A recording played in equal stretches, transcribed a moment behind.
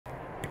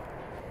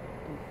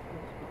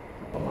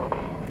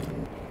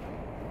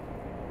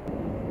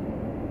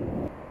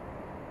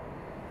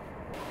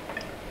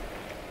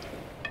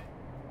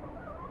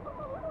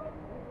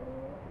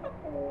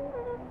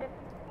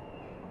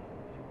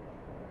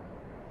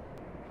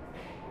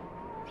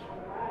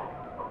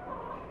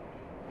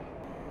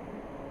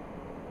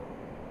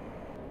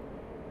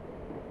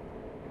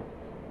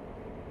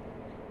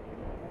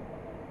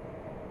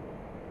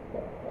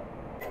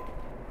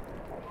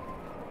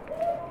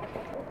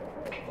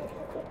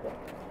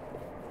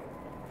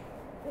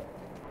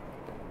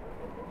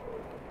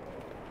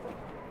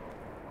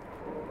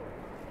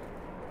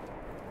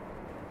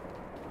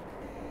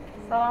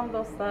Salam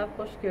dostlar,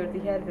 xoş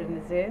gördük hər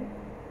birinizi.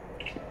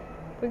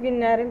 Bu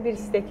günlərin bir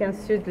stəkan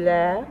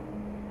südlə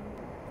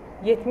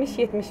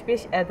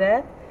 70-75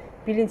 ədəd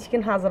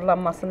bilinçkin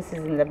hazırlanmasını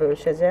sizinlə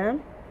bölüşəcəm.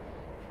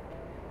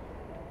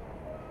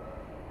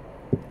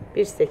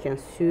 Bir stəkan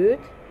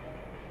süd,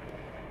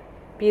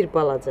 bir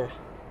balaca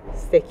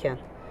stəkan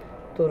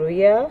duru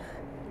yağ,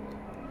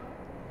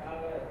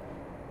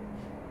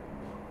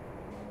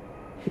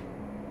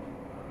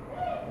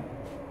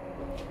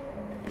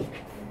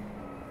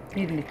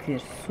 bir litr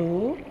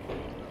su,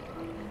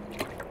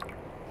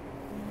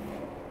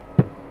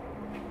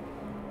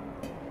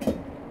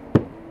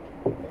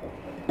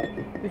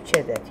 3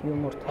 ədəd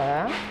yumurta,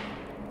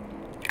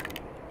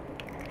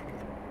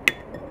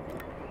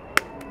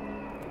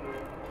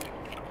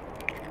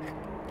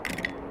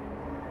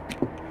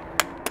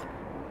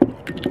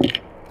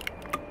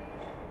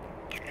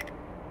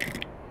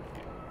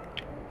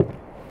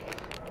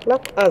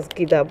 lap az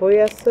qida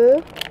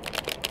boyası,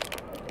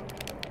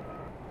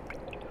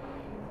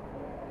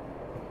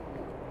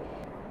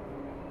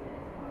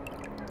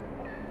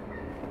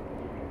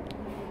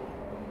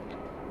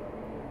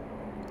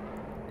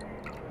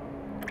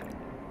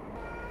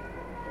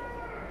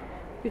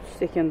 üç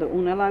stəkan da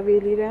un əlavə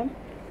edirəm.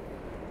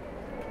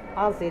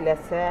 Az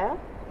eləsə,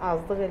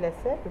 azlıq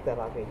eləsə, bir də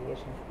əlavə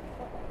eləyəcəm.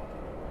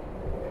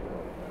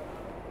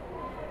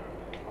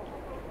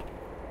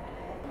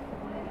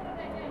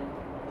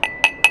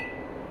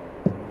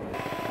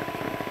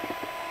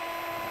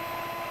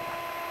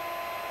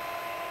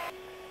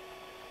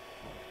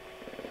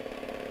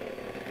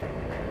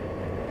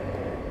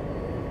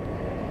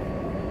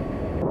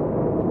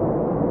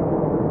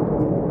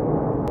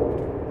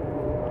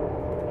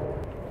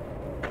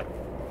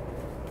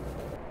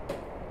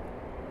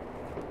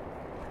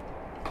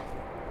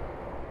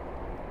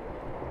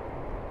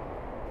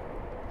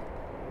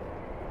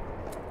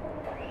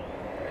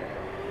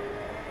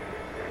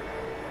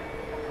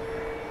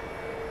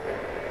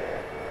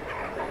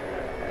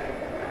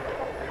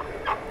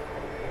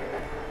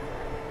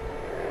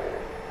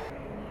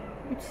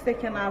 Üç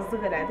stəkan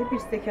azlıq elədi,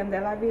 bir stəkan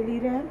da əlavə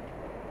eləyirəm.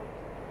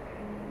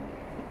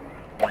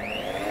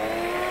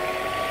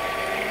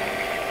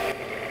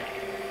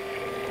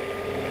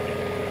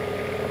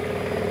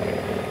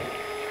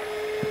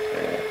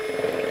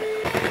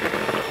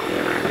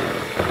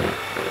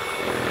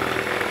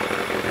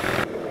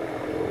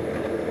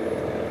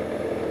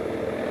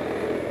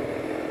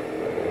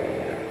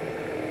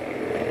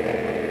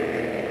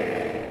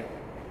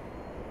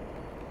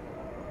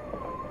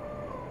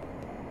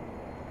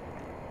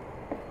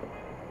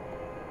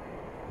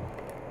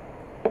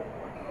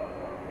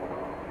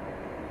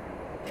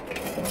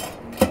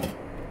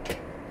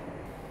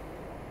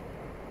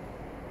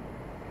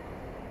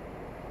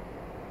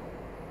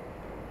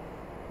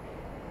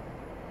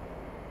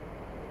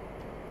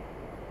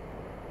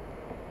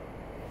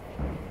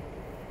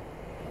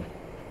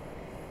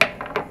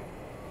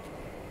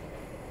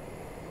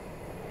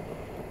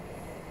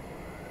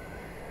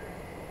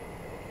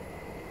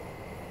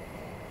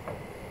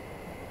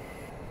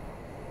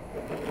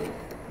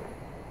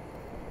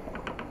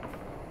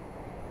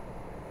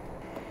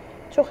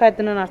 Çox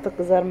həddindən artıq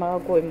qızarmağa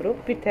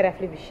qoymuruq. Bir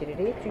tərəfli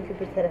bişiririk, çünki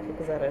bir tərəfli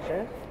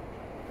qızaracaq.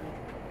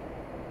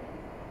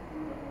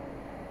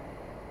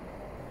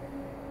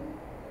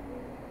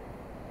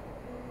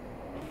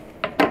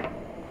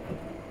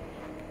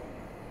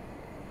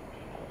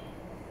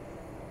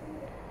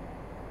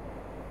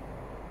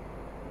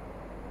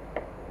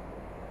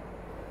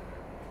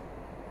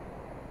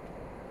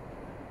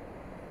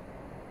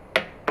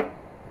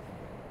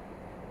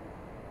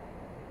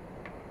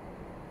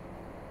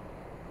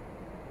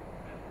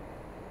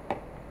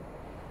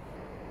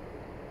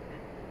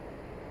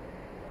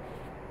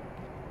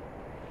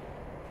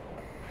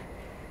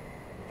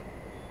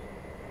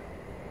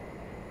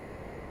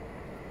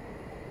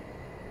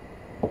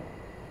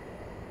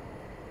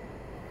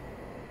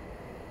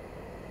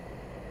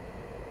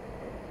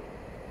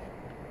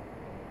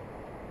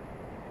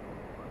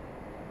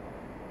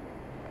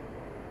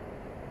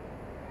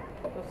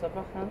 Dostlar,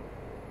 baxın,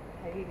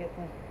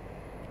 həqiqətən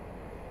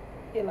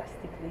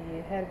elastikliyi,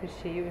 hər bir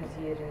şeyi öz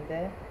yerində.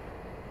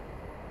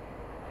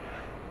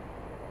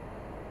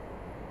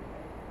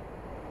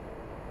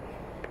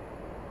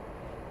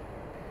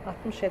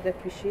 Altmış ədəd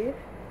pişir.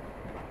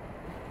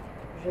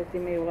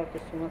 Demək olar ki,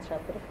 sona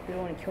çatırıq. Bir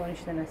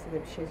 12-13 dənəsi də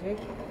pişəcək.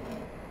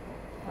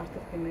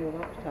 Artıq demək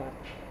olar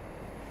qutarıq.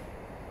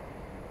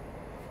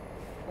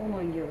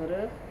 10-10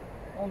 yığırıq.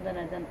 10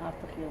 dənədən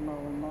artıq yığmaq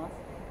olmaz.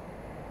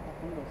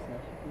 Bakın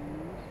dostlar.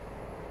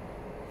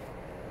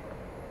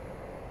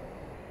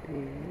 1,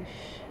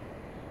 5,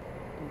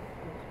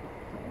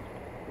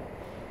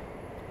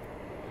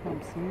 9,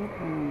 hamısını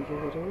 10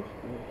 yığırıq.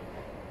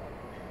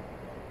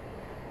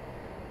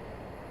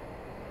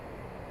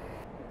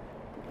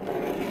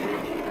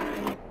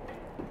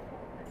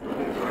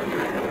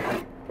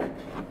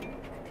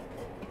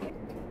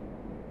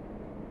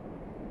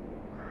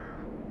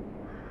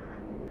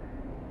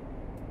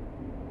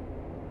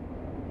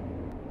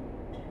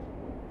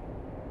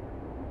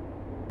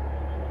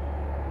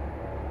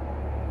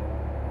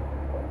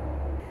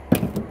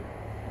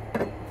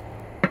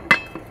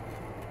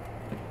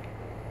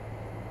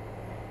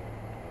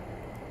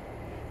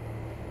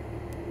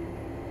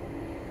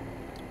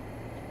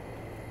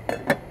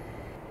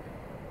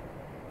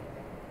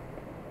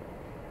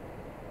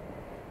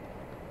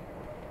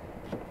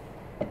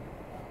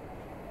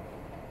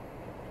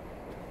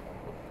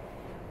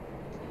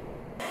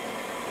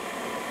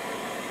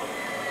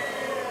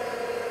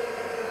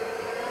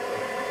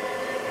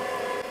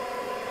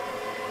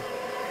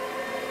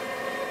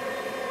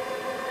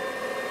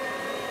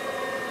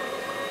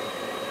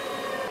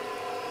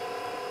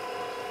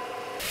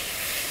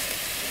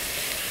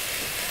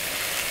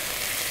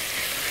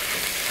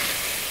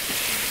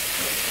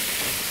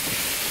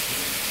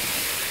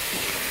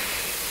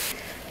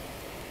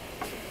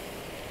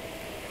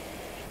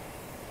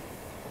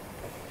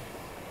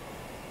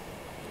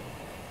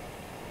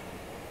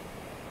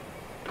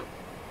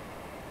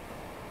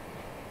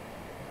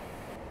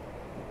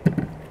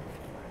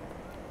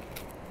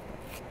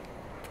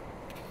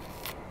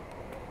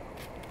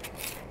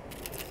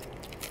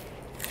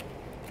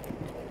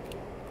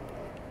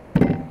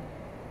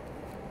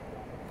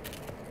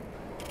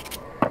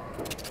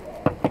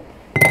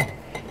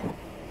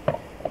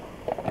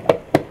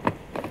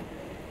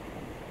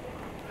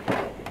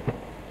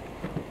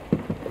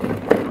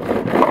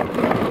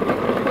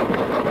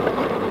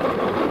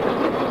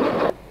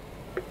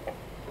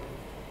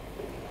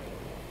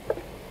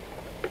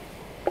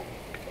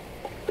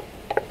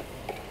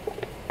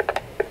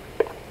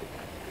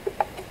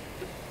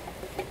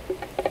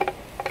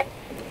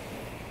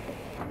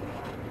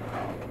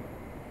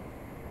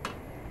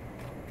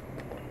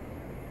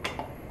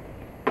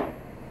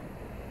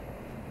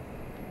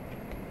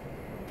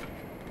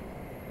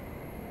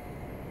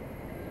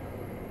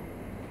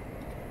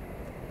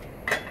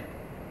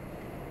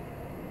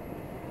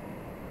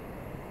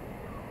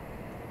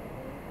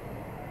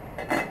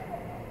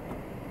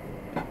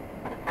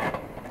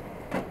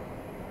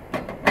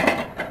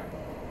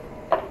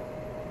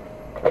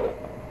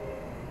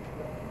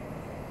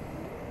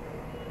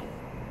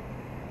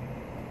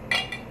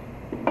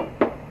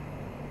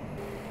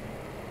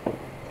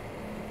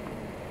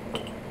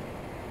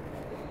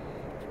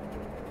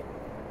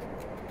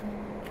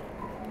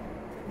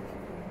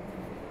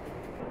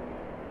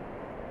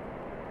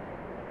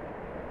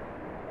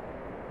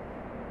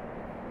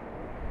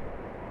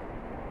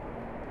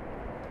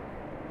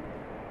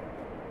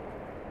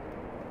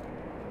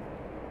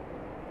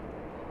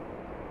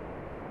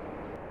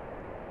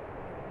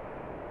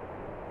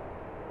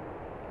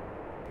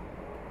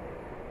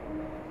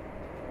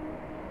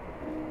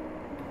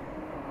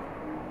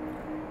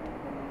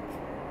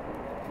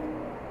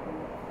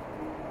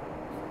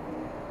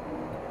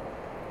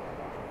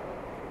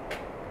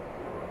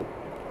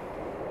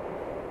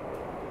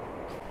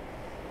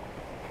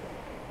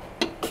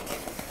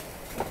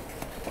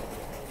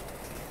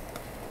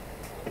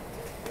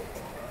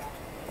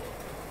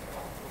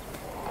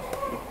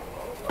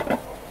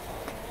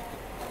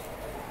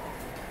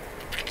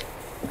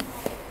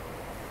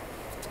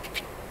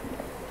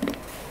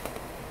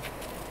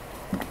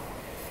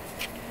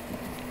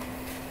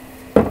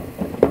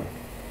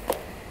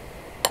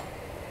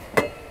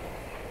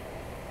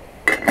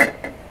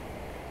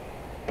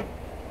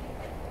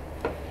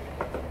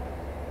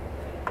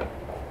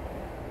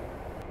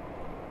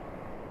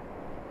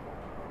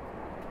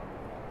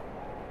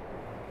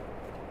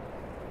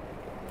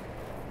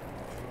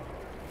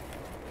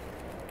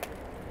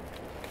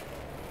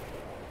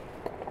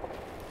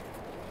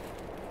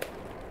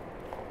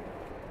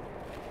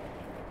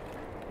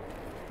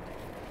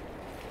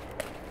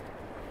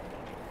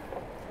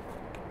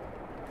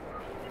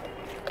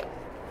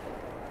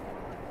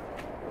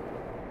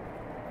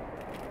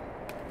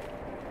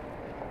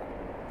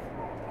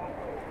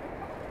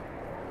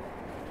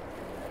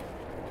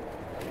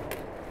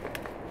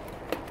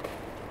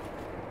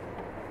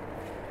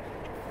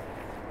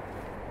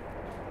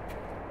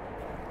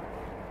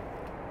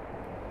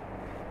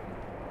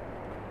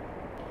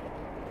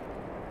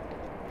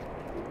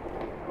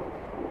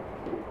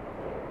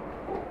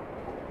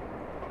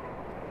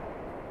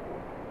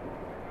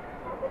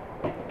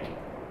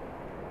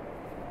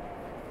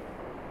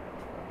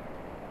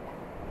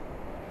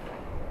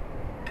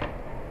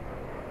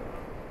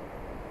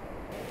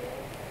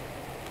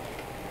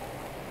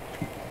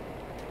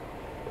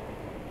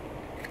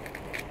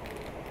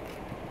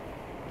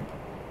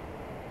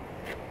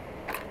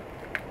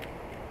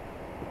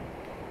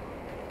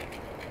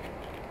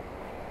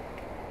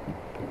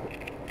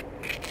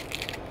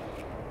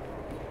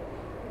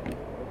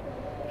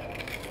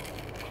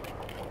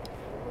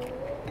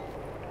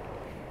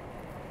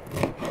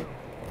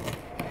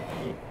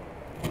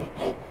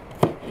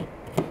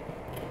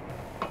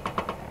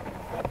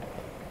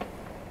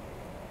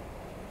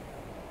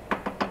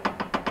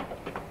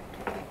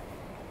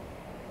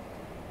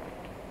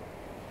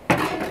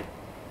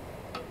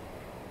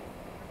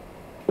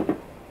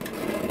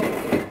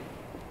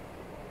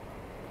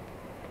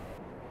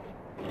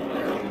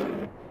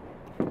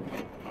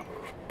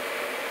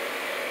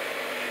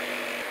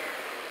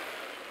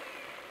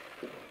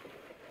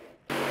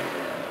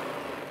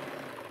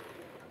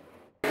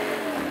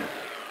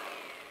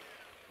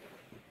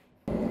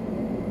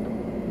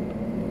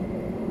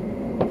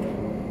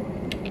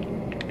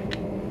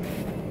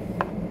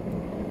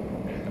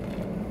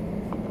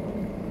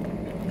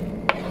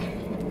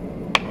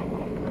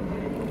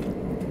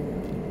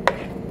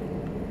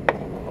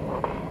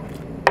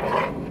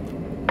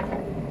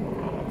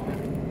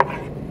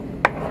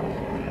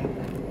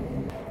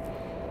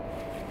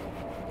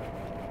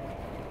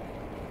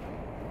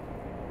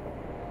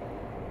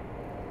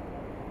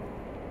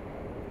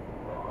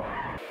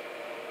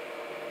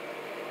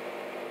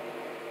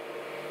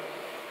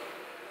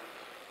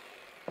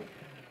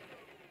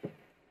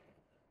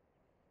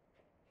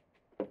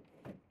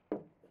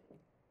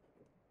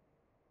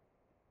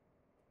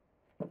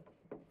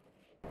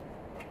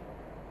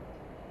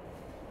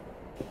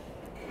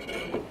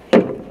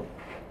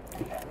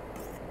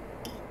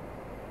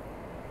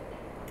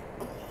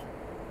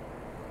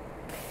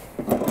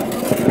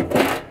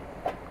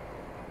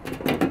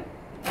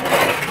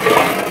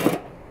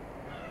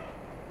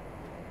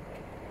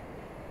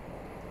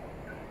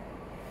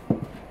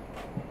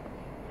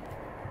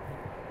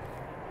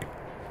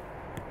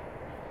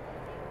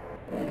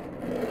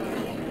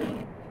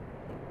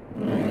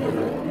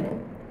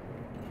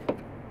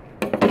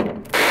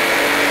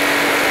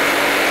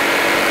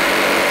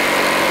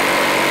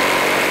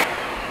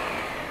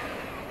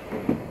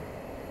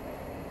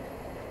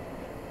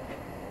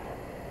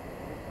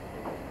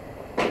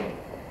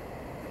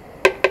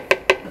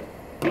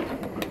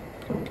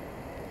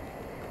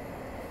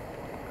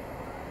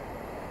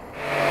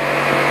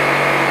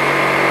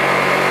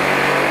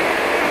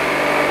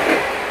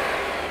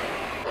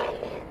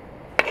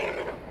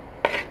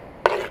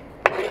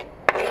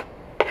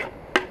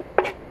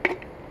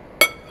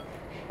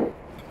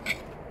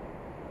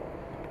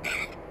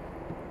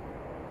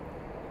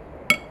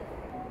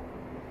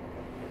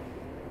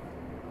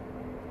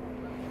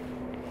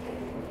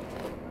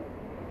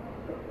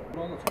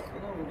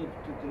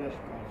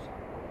 olsun.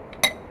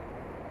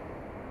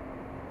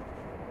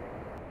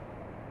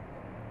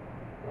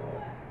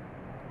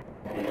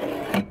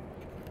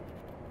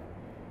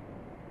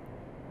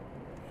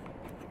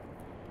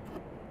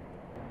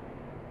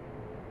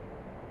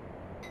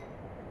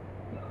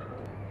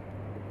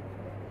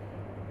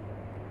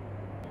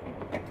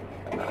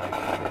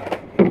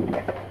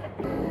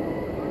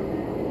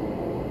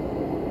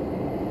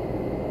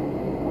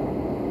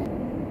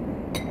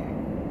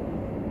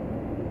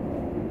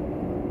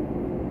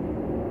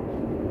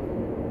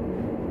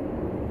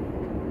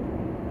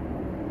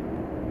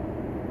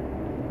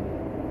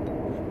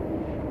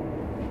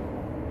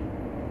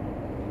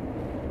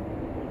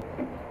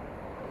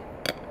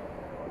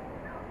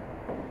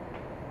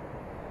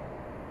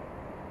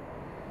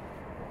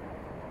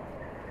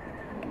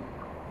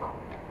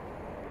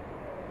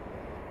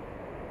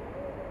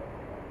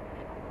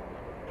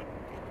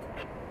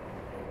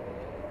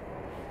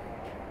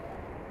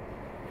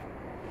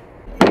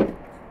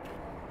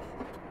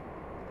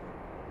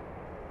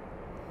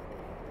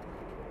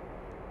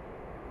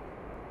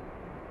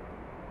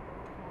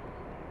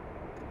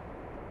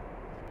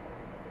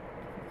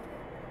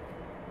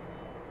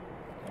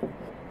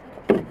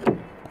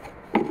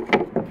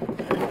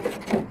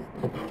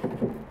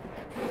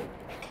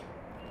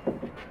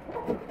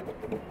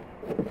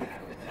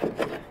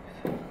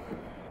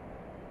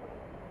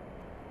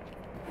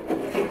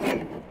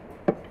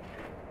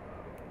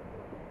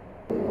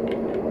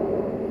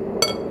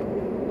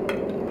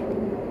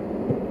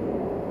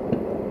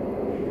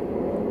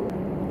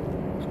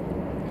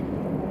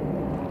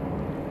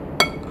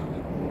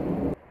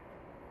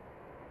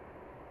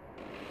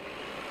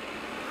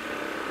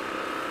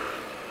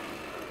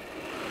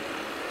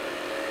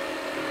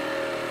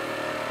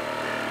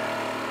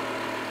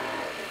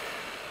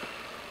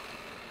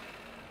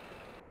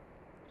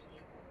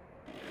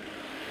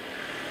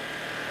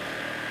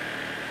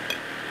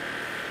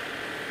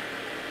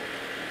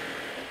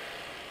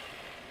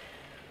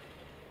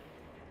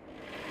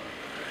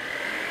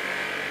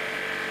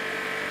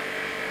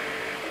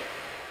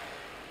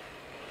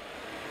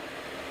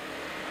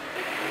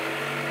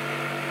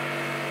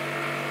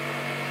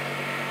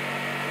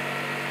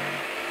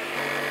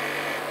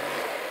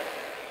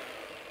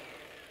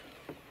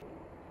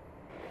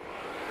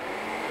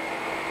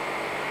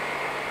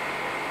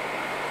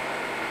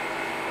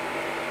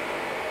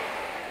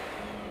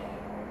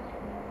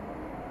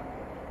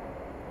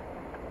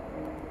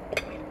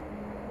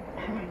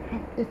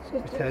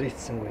 Biter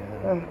içsin bu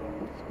ya.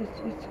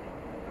 İç.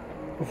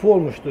 Ufu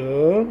olmuşdu.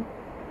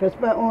 Bəs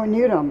mən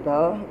oynayıram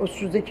da, o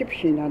süzdəki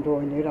pişiklə də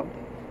oynayıram da.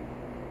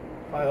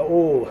 Ay,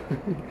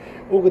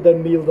 o kadar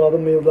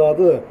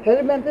mıyıldadı.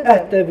 Hələ məndə də.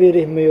 Et de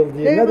verir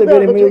mıyıldayır, Hey, ne bu de da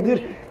verir bu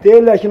mıyıldır.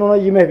 Deyirlər ki ona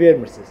yemek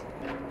vermirsiniz.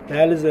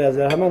 Değerli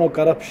izləyicilər, hemen o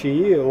qara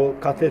pişiyi, o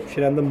kotlet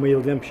pişirəndə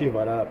mıyıldayan pişik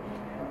var ha.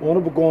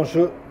 Onu bu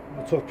qonşu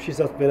çox pişik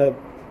sat belə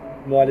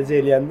müalicə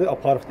eləyəndə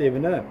aparıbdı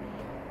evinə.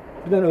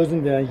 Bir dənə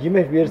özün deyən,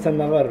 yemek verirsən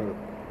nə var?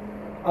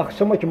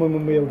 Akşama kimi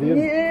mıyıldayır.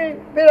 Niye?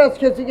 Biraz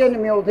keçi yenə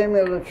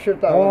mıyılda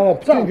düşür da. Ha,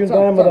 bütün gün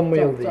dayanmadan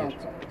mıyıldayır.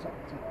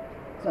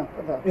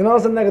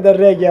 İnansın nə qədər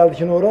rəy gəldi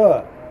ki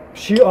ora,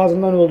 pişiyi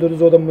ağzından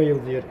öldürdünüz, o da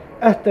mıyıldayır.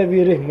 Ət də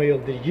verir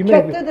mıyıldayır.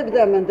 Kətdə də bir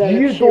də məndə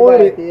bir şey var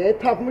deyə,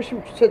 tapmışım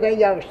küçədən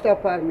yağışda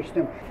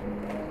aparmışdım.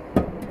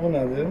 O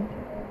nədir?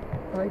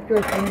 Ay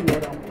gözünü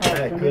yoram.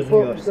 Hə, gözünü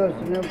yorarsın.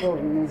 Gözünü,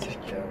 burnunu.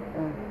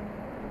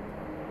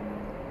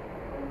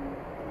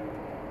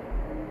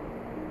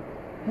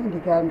 Şimdi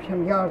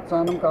gəlmişəm, yar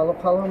canım qalıb,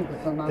 xalam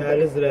qızına.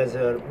 Dəyərli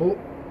izləyicilər,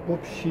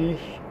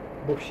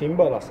 bu pişiyin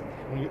balasıdır.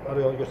 Bunu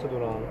araya göstər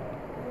oranı.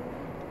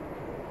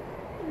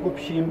 Bu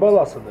pişiyin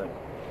balasıdır.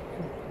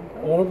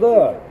 Onu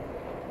da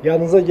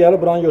yanınıza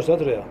gəlib buranı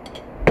göstərir ya.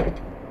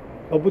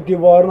 Bu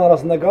divarın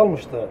arasında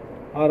qalmışdı.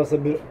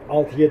 Arası bir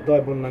 6-7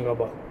 ay bundan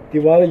qabaq.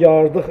 Divarı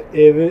yardıq,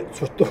 evi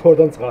çırtdıq,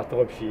 oradan çıxartdıq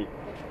o pişiyi.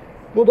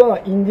 Bu da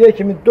indiyə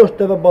kimi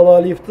 4 dəfə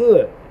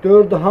balalayıbdı.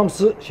 4'ü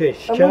hamısı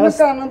şikəst. Amma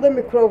qarnında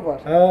mikrob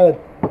var. Evet.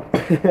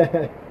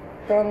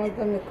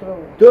 Qarnında mikrob var.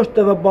 4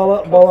 dəfə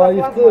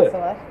balalayıbdı.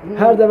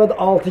 Hər dəfə də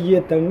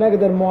 6-7 dənə. Nə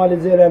qədər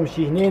müalicə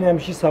eləmişik, nə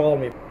eləmişik,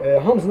 sağalmayıb.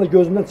 Hamısında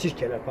gözündən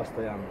çirk gələr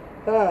pastayanın.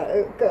 Ha,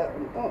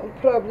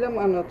 problem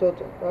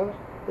anadadır. Bax,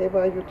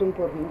 deyib yudum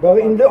burnunu.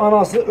 Bax, indi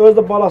anası öz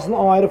də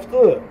balasını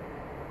ayırıbdı.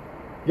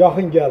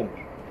 Yaxın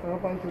gəlmir.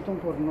 Bax, yudum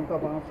burnunu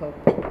qabağına saldı.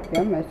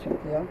 Gəlməsin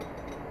ya.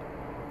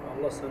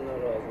 Allah səndən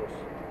razı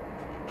olsun.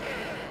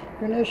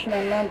 Güneşlə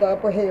mən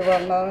daha bu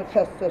heyvanların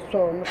xəstəsi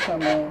olmuşam.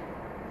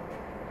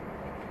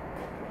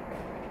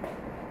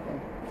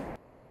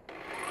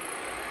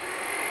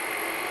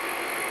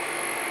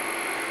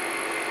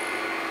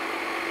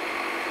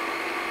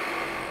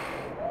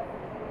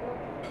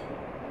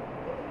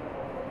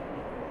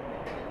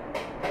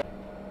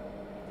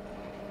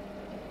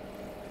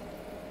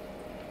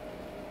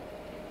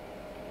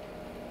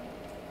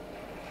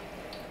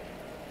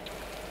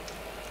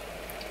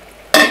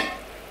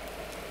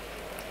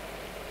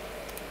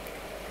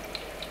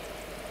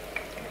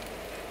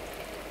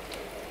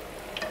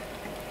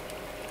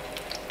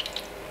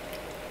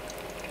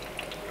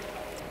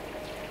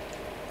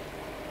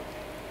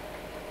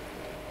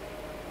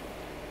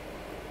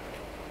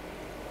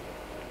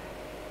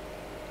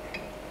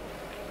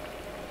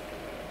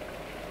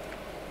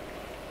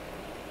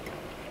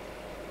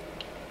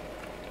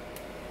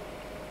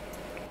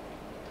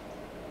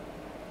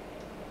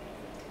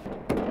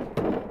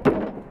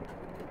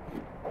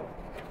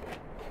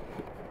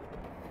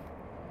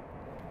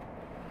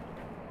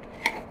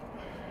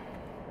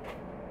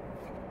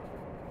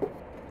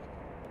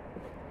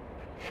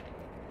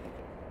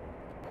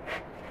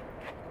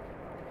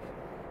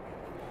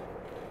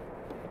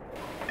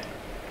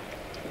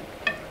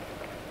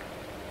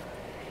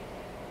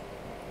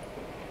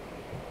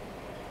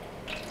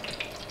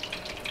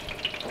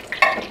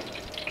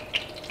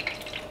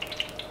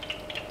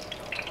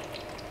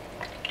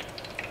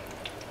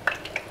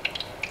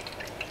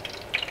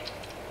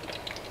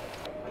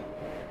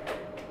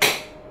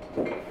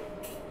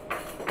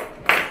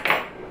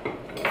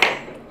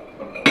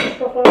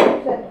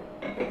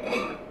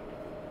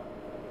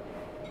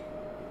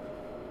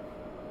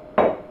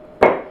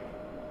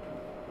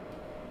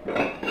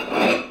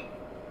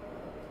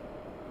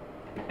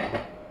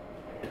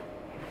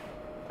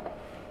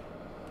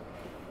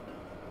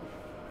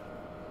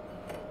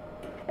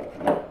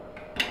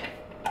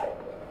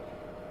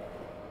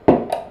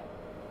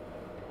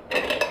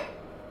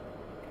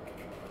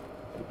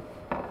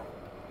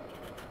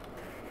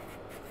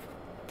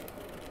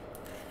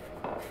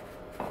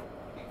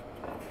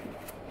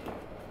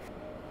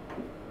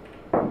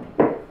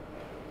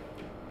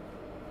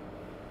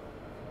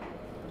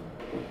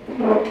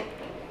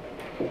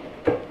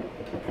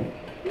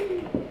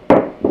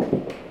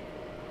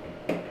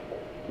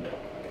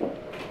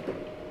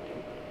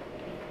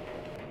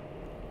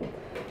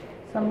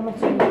 Tamam,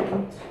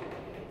 tamam.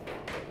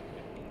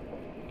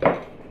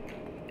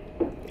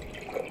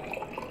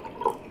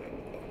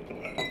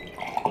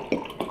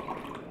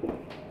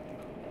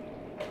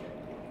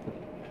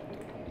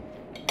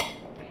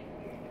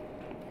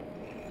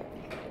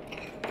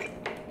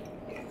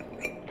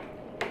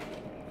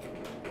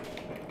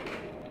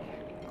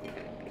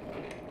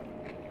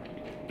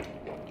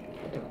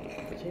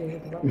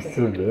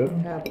 Üstüldü.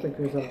 Hayatta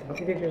güzel.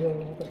 Bir de güzel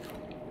oldu.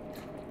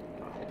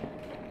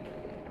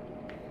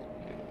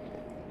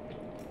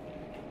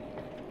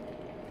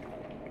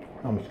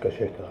 Amuska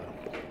şeker.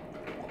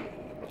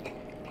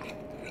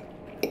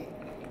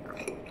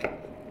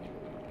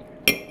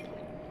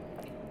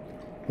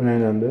 Bu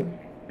neylendi?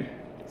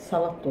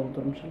 Salat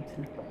doldurmuşum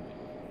içine.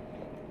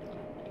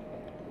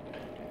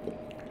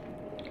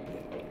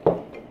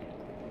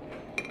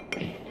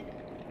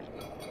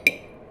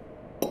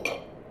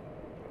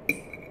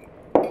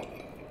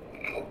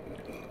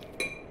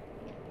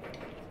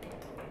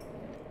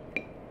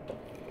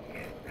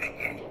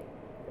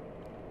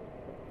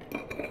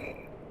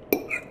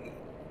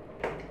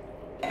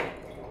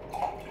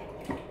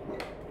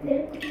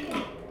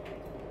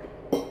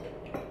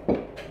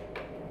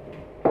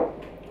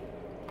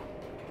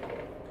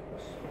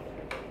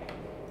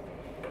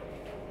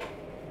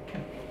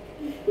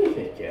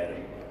 Şeker.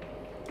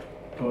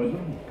 Koydun mu?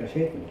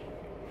 Kaşık mı?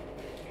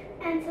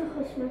 En çok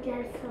hoşuma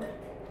geldi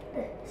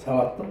salat.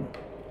 Salattı mı?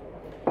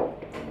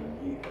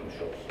 İyi, hoş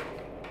olsun.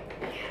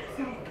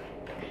 Sağ ol.